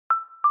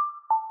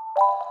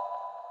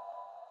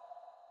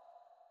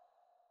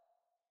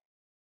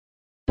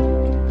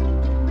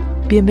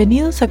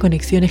Bienvenidos a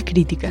Conexiones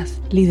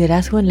Críticas,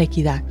 Liderazgo en la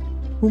Equidad,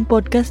 un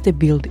podcast de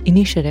Build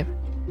Initiative.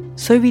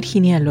 Soy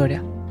Virginia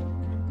Lora.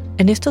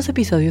 En estos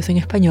episodios en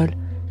español,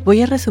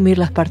 voy a resumir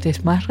las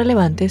partes más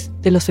relevantes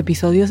de los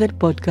episodios del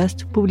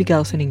podcast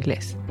publicados en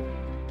inglés.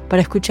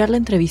 Para escuchar la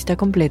entrevista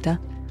completa,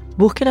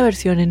 busque la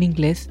versión en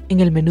inglés en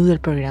el menú del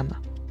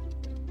programa.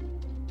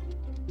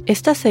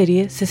 Esta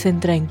serie se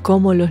centra en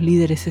cómo los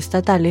líderes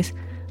estatales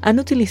han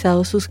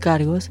utilizado sus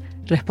cargos,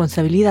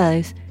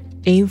 responsabilidades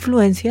e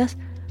influencias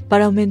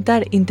para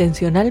aumentar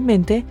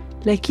intencionalmente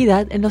la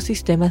equidad en los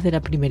sistemas de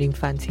la primera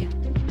infancia.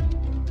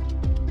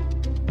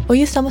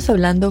 Hoy estamos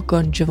hablando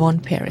con Yvonne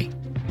Perry.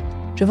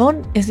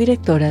 Yvonne es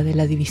directora de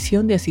la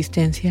División de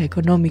Asistencia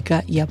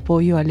Económica y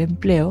Apoyo al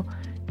Empleo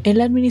en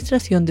la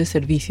Administración de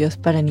Servicios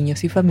para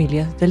Niños y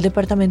Familias del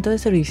Departamento de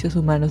Servicios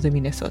Humanos de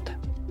Minnesota.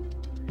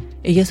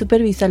 Ella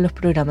supervisa los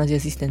programas de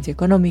asistencia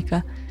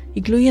económica,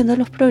 incluyendo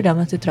los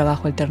programas de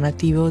trabajo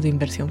alternativo de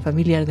inversión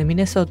familiar de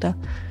Minnesota,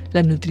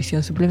 la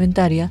nutrición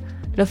suplementaria,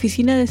 la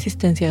Oficina de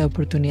Asistencia de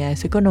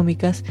Oportunidades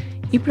Económicas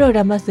y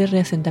programas de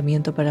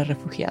reasentamiento para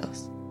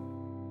refugiados.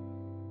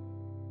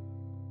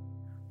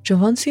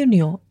 Yvonne se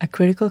unió a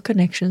Critical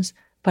Connections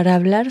para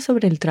hablar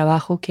sobre el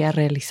trabajo que ha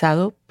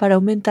realizado para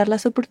aumentar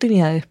las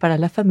oportunidades para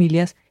las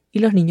familias y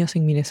los niños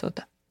en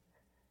Minnesota.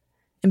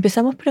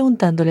 Empezamos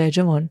preguntándole a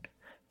Yvonne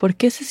por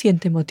qué se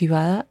siente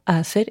motivada a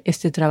hacer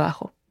este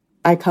trabajo.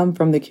 I come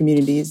from the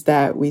communities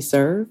that we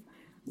serve,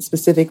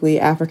 specifically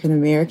African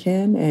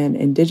American and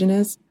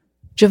Indigenous.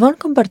 Yvonne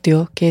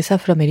compartió que es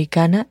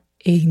afroamericana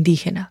e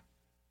indígena,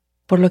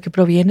 por lo que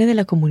proviene de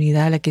la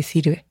comunidad a la que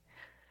sirve.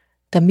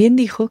 También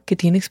dijo que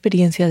tiene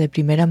experiencia de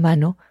primera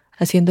mano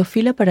haciendo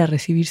fila para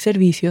recibir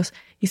servicios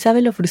y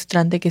sabe lo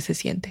frustrante que se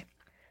siente.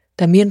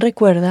 También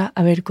recuerda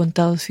haber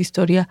contado su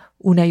historia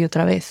una y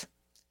otra vez.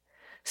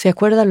 Se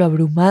acuerda lo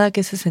abrumada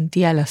que se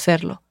sentía al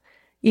hacerlo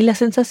y la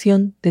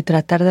sensación de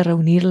tratar de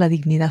reunir la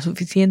dignidad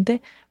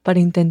suficiente para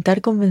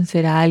intentar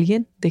convencer a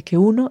alguien de que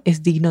uno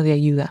es digno de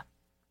ayuda.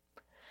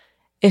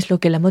 Es lo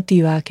que la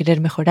motiva a querer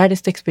mejorar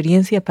esta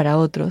experiencia para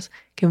otros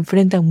que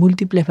enfrentan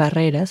múltiples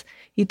barreras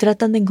y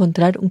tratan de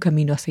encontrar un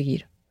camino a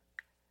seguir.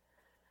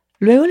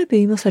 Luego le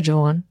pedimos a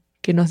Yvonne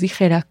que nos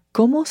dijera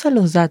cómo usa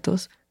los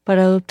datos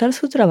para adaptar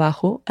su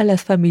trabajo a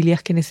las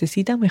familias que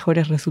necesitan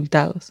mejores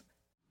resultados.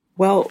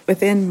 Well,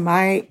 within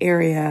my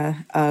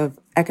area of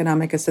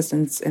economic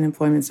assistance and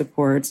employment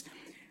supports,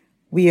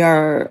 we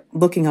are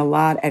looking a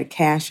lot at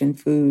cash and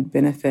food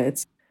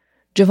benefits.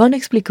 Yvonne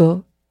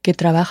explicó que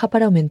trabaja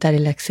para aumentar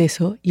el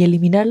acceso y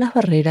eliminar las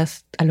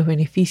barreras a los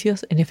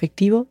beneficios en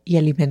efectivo y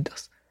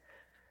alimentos.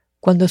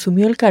 Cuando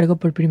asumió el cargo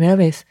por primera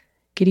vez,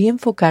 quería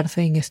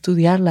enfocarse en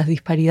estudiar las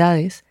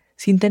disparidades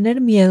sin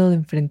tener miedo de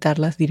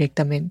enfrentarlas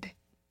directamente.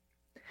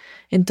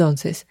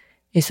 Entonces,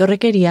 eso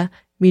requería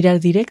mirar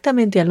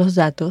directamente a los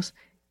datos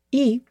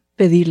y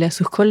pedirle a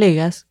sus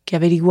colegas que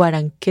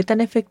averiguaran qué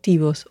tan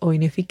efectivos o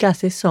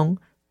ineficaces son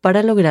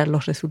para lograr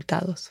los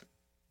resultados.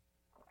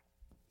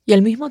 Y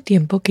al mismo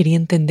tiempo quería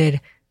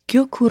entender ¿qué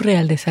ocurre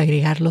al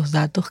desagregar los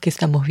datos que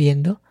estamos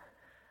viendo?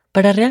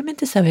 Para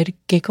realmente saber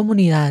qué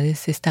comunidades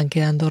se están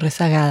quedando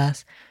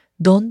rezagadas,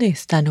 dónde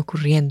están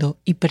ocurriendo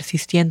y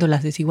persistiendo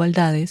las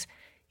desigualdades,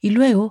 y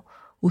luego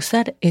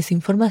usar esa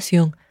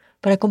información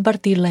para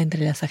compartirla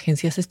entre las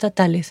agencias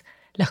estatales,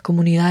 las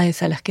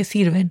comunidades a las que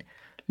sirven,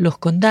 los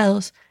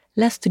condados,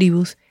 las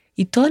tribus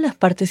y todas las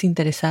partes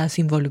interesadas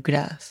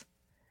involucradas.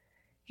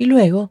 Y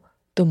luego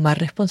tomar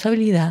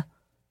responsabilidad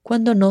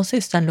cuando no se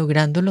están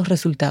logrando los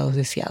resultados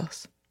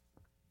deseados.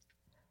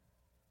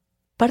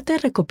 Parte de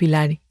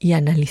recopilar y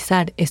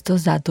analizar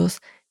estos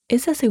datos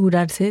es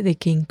asegurarse de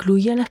que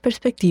incluya las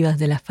perspectivas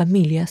de las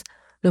familias,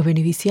 los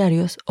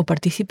beneficiarios o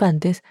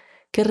participantes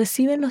que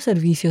reciben los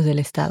servicios del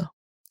Estado.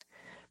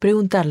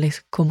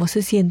 Preguntarles cómo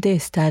se siente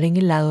estar en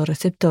el lado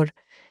receptor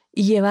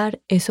y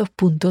llevar esos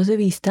puntos de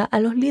vista a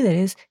los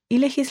líderes y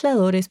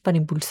legisladores para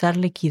impulsar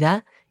la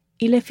equidad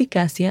y la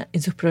eficacia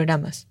en sus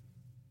programas.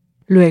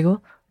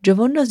 Luego,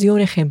 Yvonne nos dio un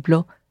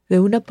ejemplo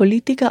de una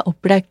política o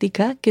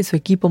práctica que su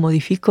equipo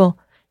modificó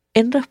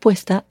en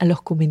respuesta a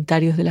los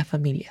comentarios de las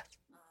familias.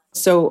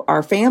 So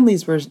our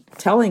families were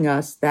telling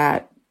us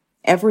that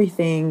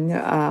everything,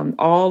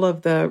 all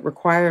of the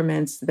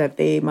requirements that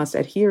they must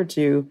adhere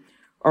to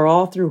are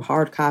all through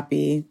hard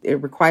copy.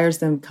 It requires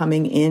them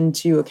coming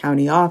into a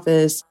county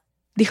office.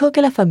 Dijo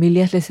que las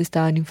familias les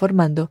estaban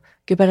informando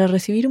que para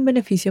recibir un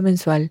beneficio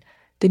mensual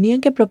tenían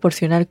que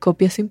proporcionar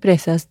copias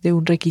impresas de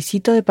un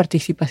requisito de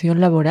participación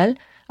laboral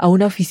a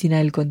una oficina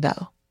del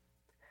condado.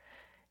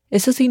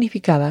 Eso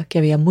significaba que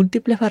había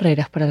múltiples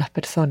barreras para las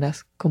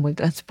personas, como el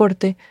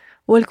transporte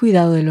o el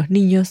cuidado de los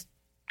niños,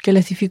 que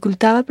les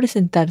dificultaba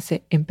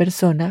presentarse en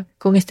persona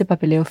con este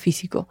papeleo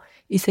físico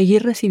y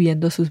seguir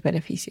recibiendo sus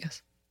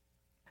beneficios.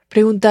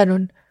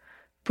 Preguntaron,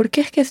 ¿por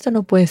qué es que esto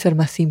no puede ser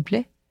más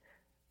simple?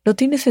 No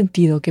tiene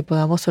sentido que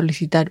podamos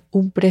solicitar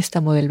un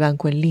préstamo del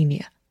banco en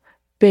línea,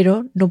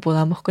 pero no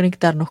podamos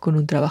conectarnos con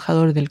un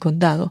trabajador del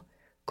condado,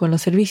 con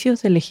los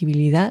servicios de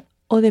elegibilidad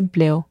o de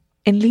empleo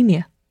en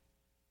línea.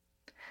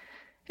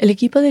 El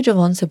equipo de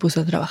Jevon se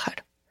puso a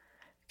trabajar.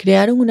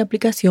 Crearon una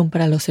aplicación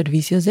para los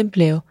servicios de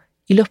empleo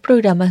y los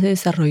programas de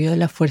desarrollo de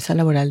la fuerza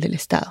laboral del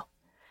Estado.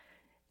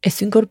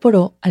 Esto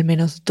incorporó al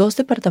menos 2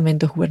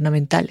 departamentos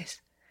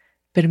gubernamentales.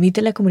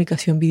 Permite la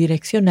comunicación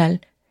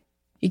bidireccional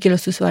y que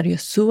los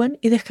usuarios suban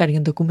y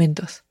descarguen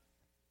documentos.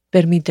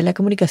 Permite la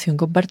comunicación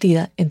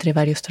compartida entre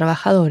varios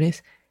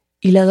trabajadores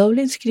y la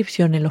doble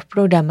inscripción en los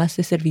programas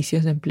de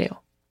servicios de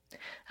empleo.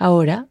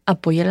 Ahora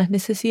apoya las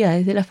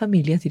necesidades de las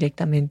familias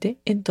directamente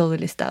en todo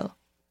el estado.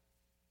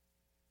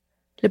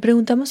 Le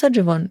preguntamos a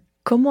Jevon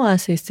cómo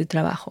hace este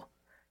trabajo.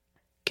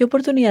 ¿Qué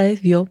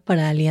oportunidades vio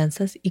para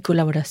alianzas y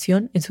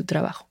colaboración en su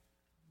trabajo?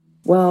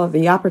 Well,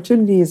 the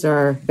opportunities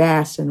are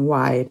vast and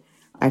wide.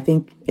 I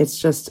think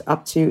it's just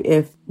up to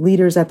if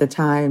leaders at the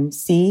time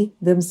see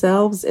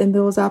themselves in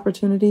those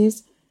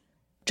opportunities.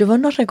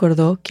 Jevon nos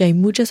recordó que hay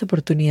muchas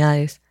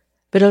oportunidades,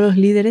 pero los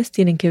líderes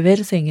tienen que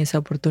verse en esa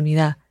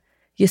oportunidad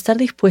y estar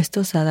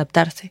dispuestos a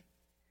adaptarse.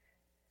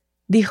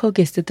 Dijo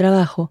que este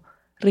trabajo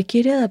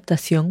requiere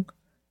adaptación,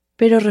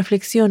 pero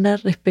reflexiona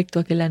respecto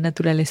a que la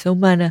naturaleza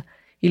humana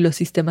y los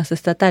sistemas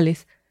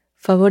estatales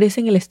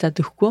favorecen el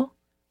status quo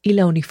y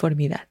la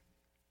uniformidad.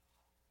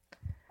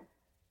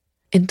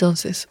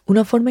 Entonces,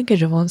 una forma en que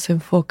Jevon se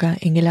enfoca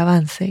en el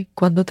avance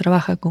cuando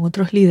trabaja con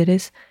otros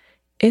líderes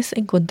es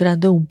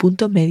encontrando un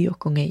punto medio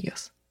con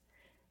ellos,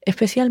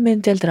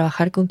 especialmente al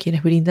trabajar con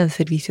quienes brindan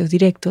servicios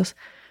directos.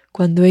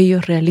 Cuando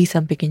ellos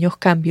realizan pequeños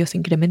cambios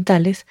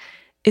incrementales,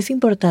 es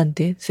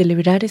importante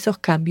celebrar esos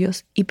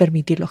cambios y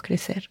permitirlos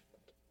crecer.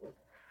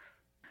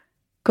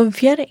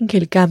 Confiar en que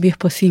el cambio es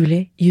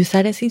posible y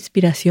usar esa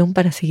inspiración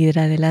para seguir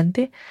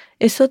adelante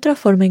es otra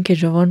forma en que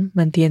Jevon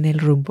mantiene el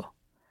rumbo.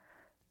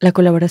 La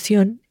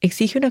colaboración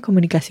exige una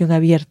comunicación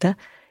abierta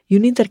y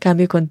un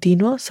intercambio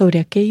continuo sobre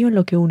aquello en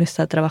lo que uno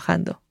está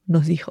trabajando,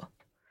 nos dijo.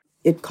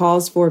 It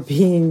calls for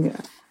being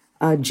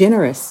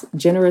generous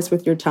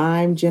with your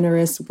time,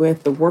 generous with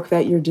the work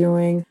that you're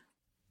doing.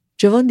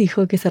 Jevon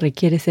dijo que se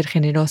requiere ser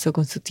generoso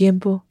con su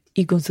tiempo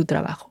y con su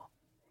trabajo,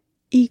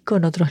 y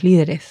con otros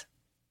líderes.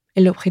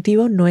 El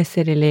objetivo no es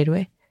ser el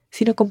héroe,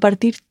 sino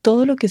compartir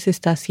todo lo que se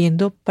está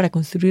haciendo para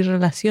construir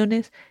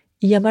relaciones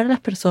y llamar a las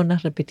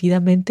personas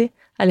repetidamente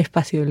al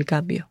espacio del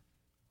cambio.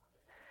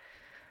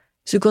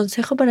 Su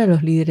consejo para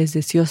los líderes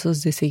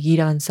deseosos de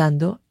seguir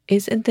avanzando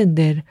es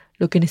entender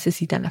lo que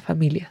necesitan las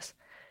familias.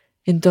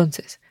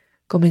 Entonces,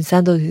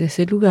 comenzando desde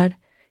ese lugar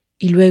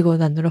y luego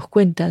dándonos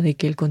cuenta de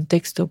que el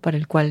contexto para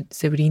el cual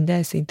se brinda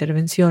esa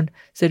intervención,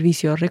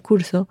 servicio o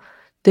recurso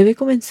debe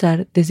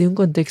comenzar desde un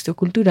contexto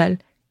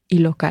cultural y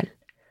local,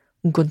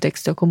 un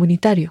contexto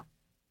comunitario.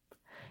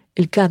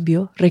 El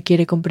cambio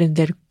requiere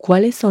comprender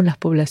cuáles son las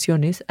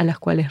poblaciones a las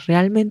cuales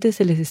realmente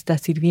se les está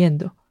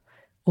sirviendo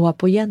o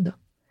apoyando.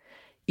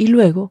 Y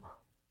luego,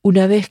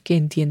 una vez que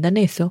entiendan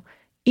eso,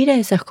 ir a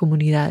esas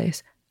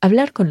comunidades,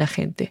 hablar con la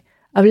gente,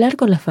 hablar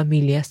con las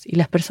familias y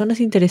las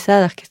personas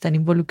interesadas que están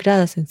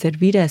involucradas en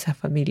servir a esas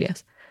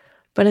familias,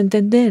 para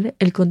entender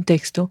el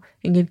contexto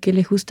en el que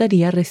les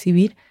gustaría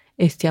recibir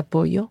este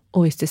apoyo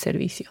o este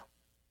servicio.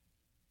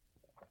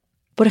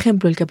 Por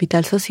ejemplo, el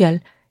capital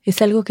social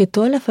es algo que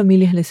todas las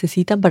familias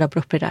necesitan para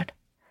prosperar.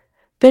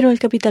 Pero el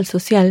capital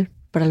social,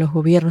 para los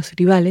gobiernos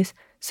rivales,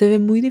 se ve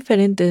muy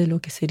diferente de lo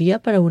que sería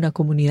para una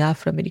comunidad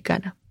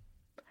afroamericana.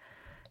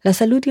 La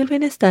salud y el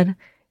bienestar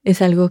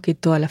es algo que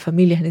todas las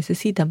familias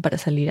necesitan para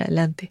salir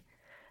adelante.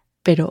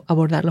 Pero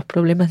abordar los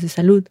problemas de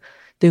salud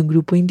de un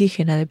grupo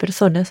indígena de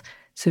personas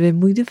se ve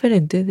muy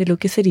diferente de lo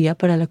que sería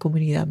para la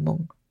comunidad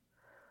Hmong.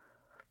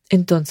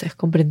 Entonces,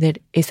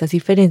 comprender esas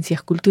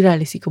diferencias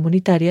culturales y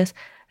comunitarias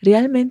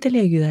realmente le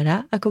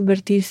ayudará a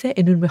convertirse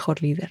en un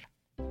mejor líder.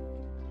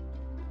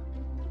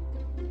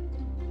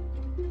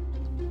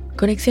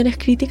 Conexiones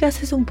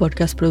Críticas es un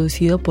podcast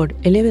producido por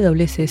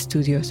LWC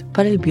Studios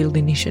para el Build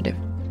Initiative.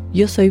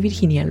 Yo soy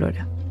Virginia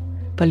Lora.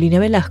 Paulina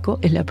Velasco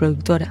es la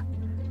productora.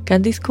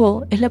 Candice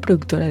Cole es la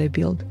productora de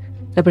Build.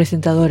 La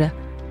presentadora,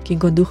 quien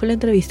condujo la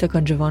entrevista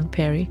con Jevon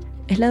Perry,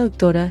 es la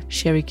doctora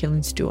Sherry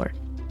Killen Stewart.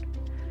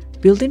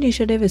 Build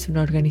Initiative es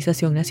una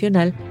organización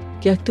nacional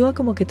que actúa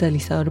como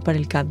catalizador para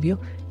el cambio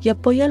y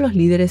apoya a los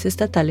líderes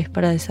estatales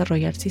para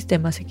desarrollar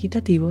sistemas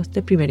equitativos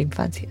de primera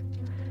infancia.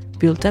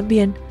 Build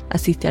también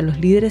asiste a los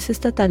líderes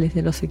estatales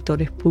de los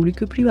sectores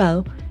público y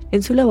privado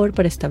en su labor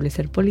para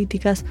establecer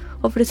políticas,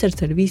 ofrecer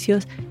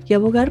servicios y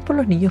abogar por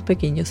los niños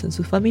pequeños en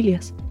sus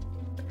familias.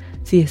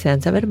 Si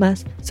desean saber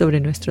más sobre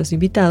nuestros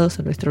invitados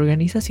o nuestra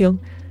organización,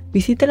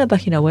 visiten la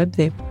página web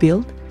de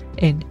Build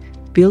en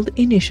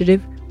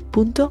buildinitiative.org.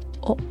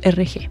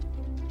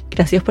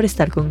 Gracias por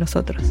estar con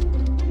nosotros.